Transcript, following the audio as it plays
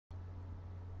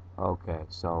Okay,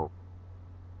 so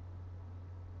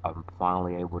I'm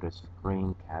finally able to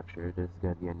screen capture. This is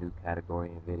gonna be a new category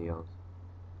in videos.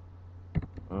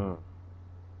 Mm.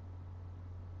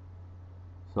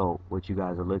 So what you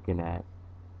guys are looking at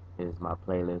is my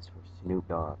playlist for Snoop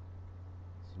Dogg.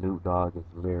 Snoop Dogg is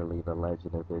literally the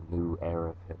legend of the new era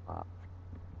of hip hop.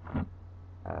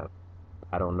 Uh,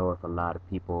 I don't know if a lot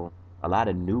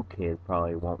of new kids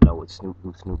probably won't know who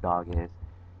Snoop Dogg is.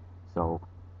 So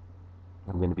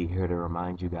I'm gonna be here to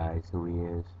remind you guys who he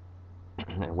is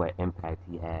and what impact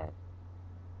he had.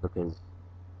 Because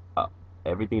uh,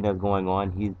 everything that's going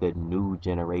on, he's the new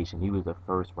generation. He was the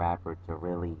first rapper to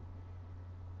really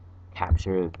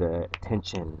capture the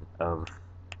attention of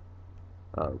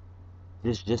uh,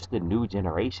 just the new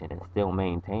generation and still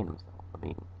maintain himself. I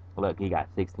mean, look, he got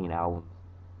 16 albums.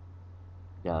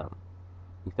 Um,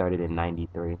 he started in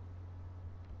 '93,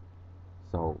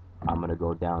 so I'm gonna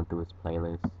go down through his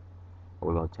playlist.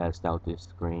 We're gonna test out this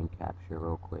screen capture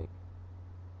real quick.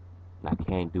 And I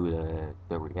can't do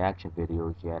the reaction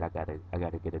videos yet. I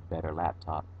gotta get a better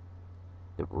laptop.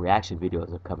 The reaction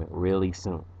videos are coming really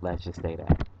soon. Let's just say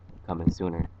that coming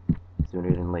sooner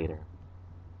than later.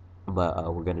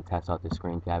 But we're gonna test out the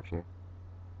screen capture.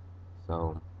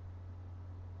 So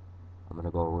I'm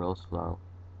gonna go real slow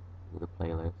through the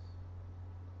playlist.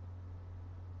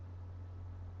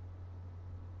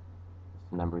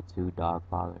 It's number 2,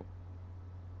 Dogfather,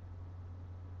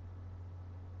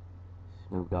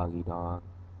 Snoop Doggy Dogg,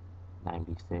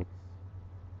 96.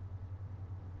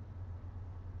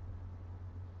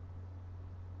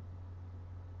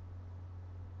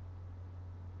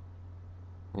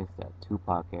 It's that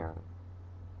Tupac era.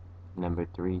 Number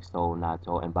 3, Soul Not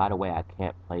Told. And by the way, I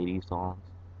can't play these songs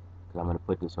because I'm gonna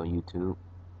put this on YouTube.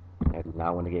 I do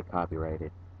not want to get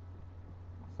copyrighted.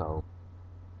 So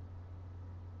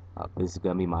this is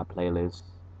gonna be my playlist.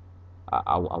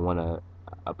 I wanna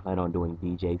I plan on doing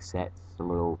DJ sets,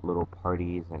 little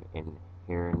parties and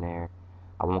here and there.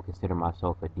 I won't consider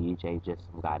myself a DJ, just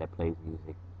some guy that plays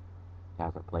music,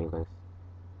 has a playlist.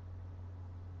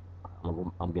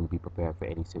 I'm gonna be prepared for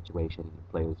any situation.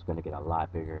 The playlist is gonna get a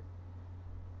lot bigger.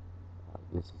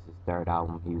 This is his third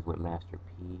album. He was with Master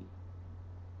P.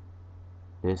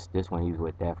 This one he's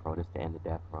with Death Row. This is the end of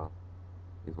Death Row.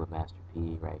 He's with Master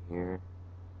P right here.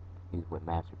 He's with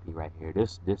Master P right here.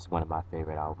 This is one of my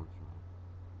favorite albums from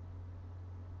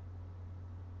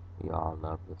him. We all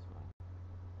love this one.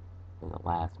 In the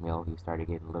last meal, he started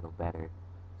getting a little better.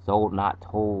 Sold Not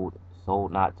Told.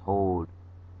 Sold Not Told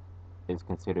is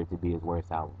considered to be his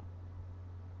worst album.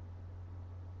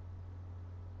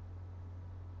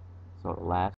 So the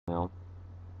last meal,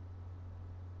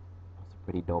 it's a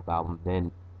pretty dope album.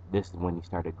 Then this is when he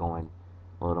started going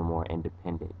a little more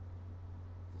independent.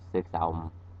 The sixth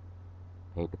album,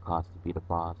 Paid the Cost to Be the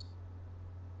Boss.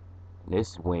 And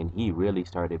this is when he really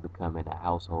started becoming a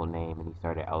household name and he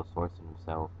started outsourcing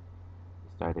himself.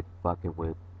 He started fucking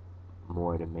with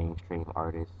more of the mainstream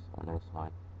artists on this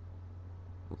one.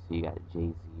 You see, you got a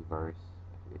Jay-Z verse,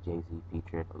 a Jay-Z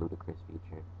feature, a Ludacris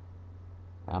feature.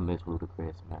 I miss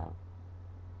Ludacris, man.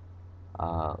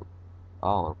 Uh,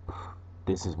 oh,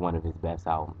 this is one of his best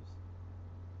albums.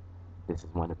 This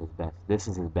is one of his best. This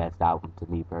is his best album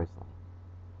to me personally.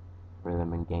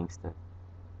 Rhythm and Gangsta.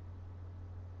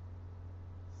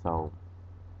 So,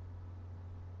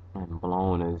 and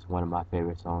Blown is one of my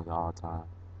favorite songs of all time.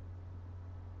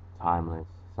 Timeless,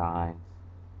 Signs,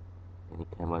 and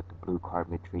he came up with the Blue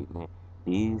Carpet Treatment.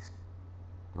 These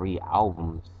 3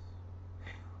 albums,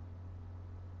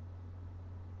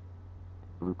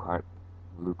 Blue Carpet,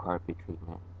 Blue Carpet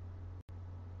Treatment.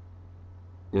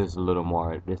 This is a little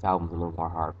more. This album's a little more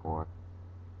hardcore.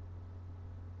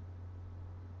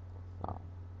 So,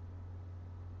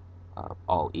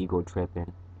 oh, Ego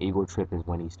Tripping. Ego Trip is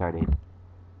when he started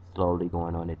slowly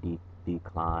going on a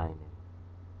decline.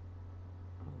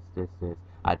 And this is.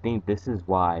 I think this is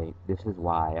why. This is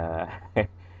why.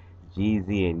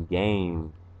 Jeezy and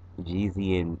Game,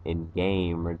 Jeezy and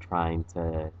Game are trying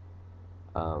to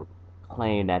uh,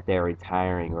 claim that they're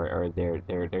retiring or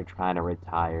they're trying to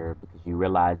retire because you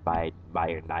realize by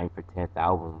your ninth or 10th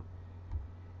album,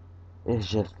 it's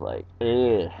just like,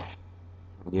 ugh,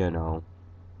 you know,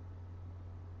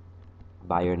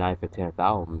 by your ninth or 10th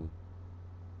album,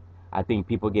 I think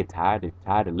people get tired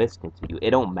of listening to you.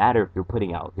 It don't matter if you're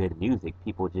putting out good music.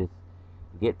 People just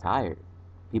get tired.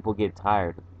 People get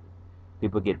tired of you.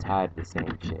 People get tired of the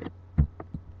same shit.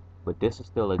 But this is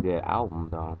still a good album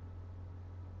though.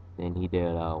 Then he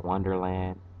did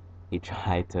Wonderland. He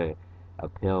tried to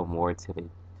appeal more to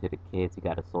the kids. He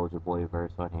got a Soldier Boy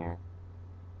verse on here.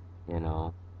 You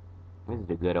know, this is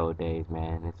the good old days,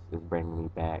 man. It's bringing me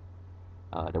back.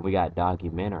 Then we got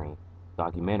Documentary.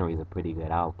 Documentary is a pretty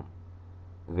good album,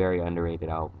 very underrated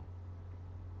album.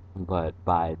 But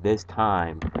by this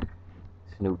time,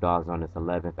 Snoop Dogg's on his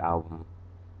 11th album.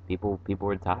 People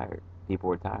were tired. People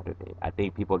were tired of it. I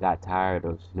think people got tired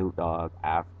of Snoop Dogg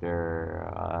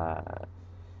after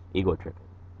Ego Tripping.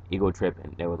 Ego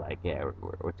Tripping. They were like, yeah,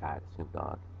 we're tired of Snoop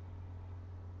Dogg.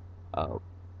 Uh,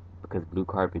 because Blue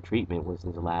Carpet Treatment was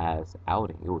his last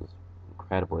outing. It was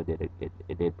incredible.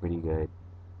 It did pretty good.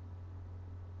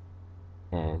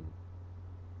 And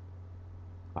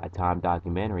by the time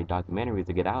Documentary is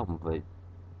a good album, but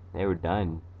they were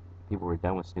done. People were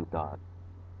done with Snoop Dogg.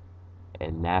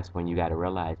 And that's when you got to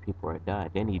realize people are done.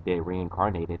 Then he did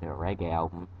Reincarnated, a reggae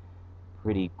album,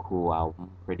 pretty cool album,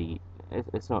 pretty.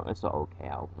 It's a okay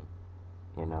album,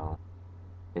 you know.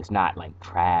 It's not like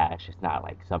trash. It's not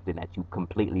like something that you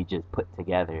completely just put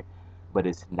together, but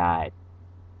it's not.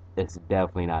 It's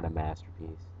definitely not a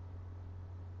masterpiece.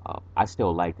 I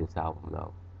still like this album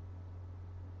though.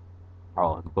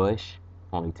 Oh, and Bush,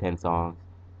 only 10 songs,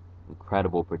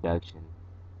 incredible production.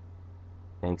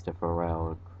 Thanks to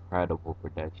Pharrell, incredible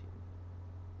production.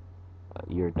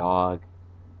 Your Dog,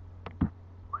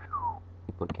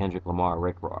 he put Kendrick Lamar,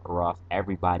 Rick Ross,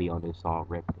 everybody on this song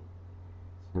ripped it.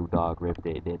 Snoop Dogg ripped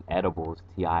it. Then Edibles,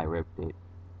 T.I. ripped it.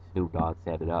 Snoop Dogg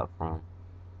set it up from.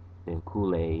 Then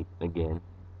Kool-Aid, again,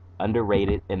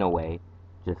 underrated in a way,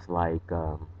 just like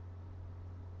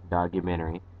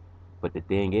Documentary. But the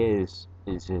thing is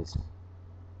just,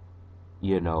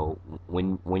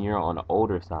 when you're on the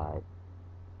older side,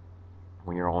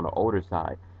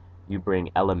 you bring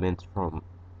elements from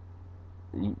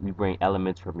you bring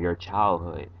elements from your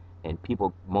childhood, and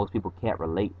most people can't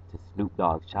relate to Snoop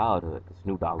Dogg's childhood because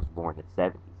Snoop Dogg was born in the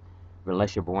 70s.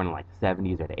 Unless you're born in like the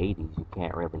 70s or the 80s, you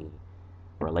can't really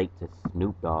relate to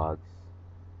Snoop Dogg's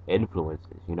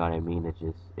influences. You know what I mean?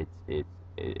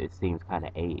 It seems kind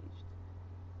of aged.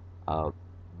 Uh,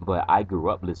 but I grew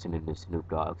up listening to Snoop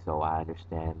Dogg, so I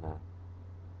understand the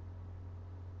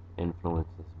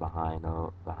influences behind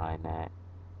that.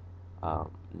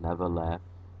 Never Left.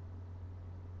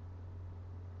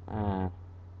 Uh,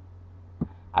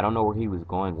 I don't know where he was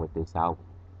going with this album.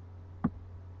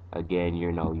 Again,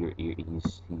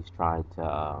 he's trying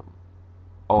to.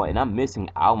 Oh, and I'm missing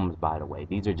albums, by the way.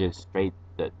 These are just straight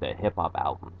the hip hop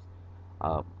albums.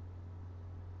 Um,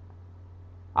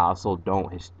 I also don't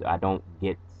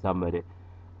get some of the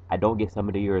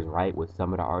years right with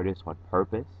some of the artists on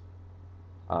purpose.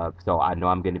 So I know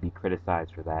I'm going to be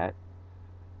criticized for that.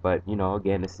 But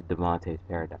again, this is Devontae's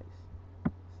paradise.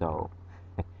 So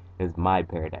it's my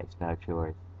paradise, not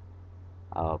yours.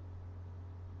 Uh,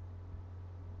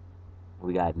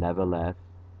 we got Never Left.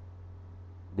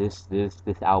 This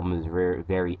album is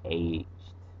very aged,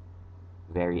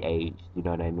 very aged. You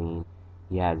know what I mean?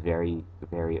 He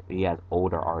has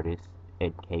older artists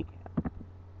in K Camp.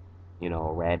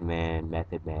 Redman,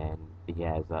 Method Man. He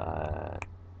has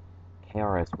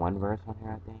KRS-One verse on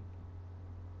here, I think.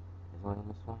 Is one on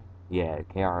this one? Yeah,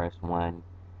 KRS-One.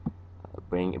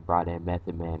 Brought in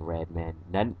Method Man, Redman.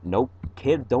 No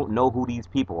kids don't know who these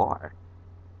people are.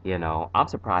 I'm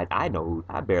surprised. I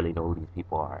barely know who these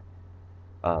people are.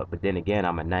 But then again,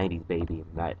 I'm a '90s baby.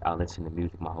 I listened to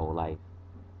music my whole life.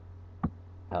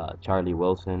 Charlie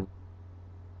Wilson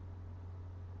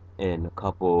and a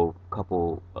couple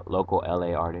local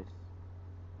LA artists.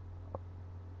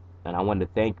 And I wanted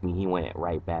to thank me. He went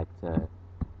right back to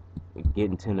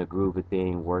getting to the groove of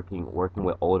thing, working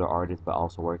with older artists, but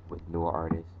also working with newer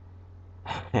artists.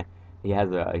 He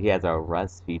has a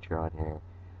Russ feature on here.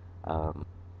 Um,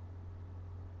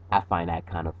 I find that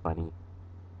kind of funny.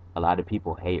 A lot of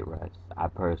people hate Russ. I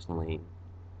personally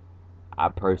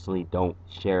don't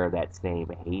share that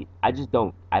same hate. I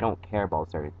don't care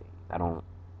about certain things. I don't,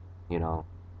 you know.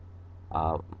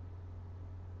 Um,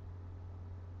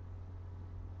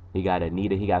 he got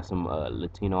Anita. He got some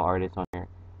Latino artists on there.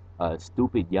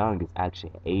 Stupid Young is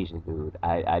actually an Asian dude.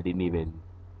 I didn't even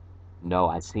know.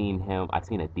 I seen a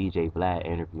DJ Vlad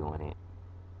interview on it.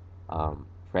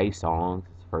 Trey Songz.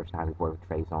 It's the first time he's worked with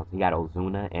Trey Songz. He got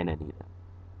Ozuna and Anita.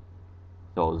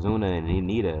 So Ozuna and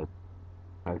Anita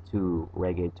are two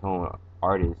reggaeton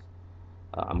artists.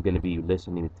 I'm gonna be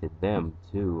listening to them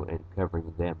too and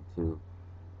covering them too.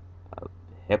 Uh,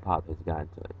 Hip hop has gotten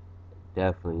to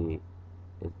definitely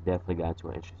it's definitely got to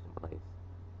an interesting place.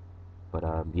 But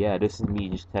yeah, this is me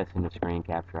just testing the screen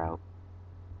capture out.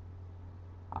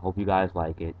 I hope you guys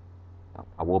like it.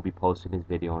 I will be posting this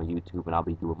video on YouTube, and I'll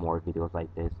be doing more videos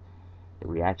like this. The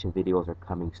reaction videos are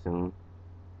coming soon.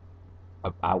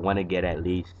 I want to get at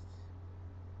least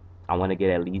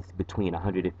between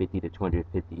 150 to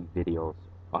 250 videos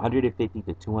 150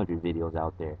 to 200 videos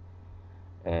out there,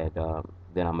 and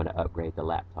then I'm gonna upgrade the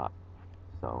laptop.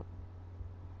 So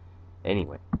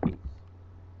anyway, peace.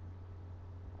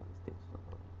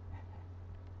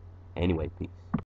 Anyway, peace.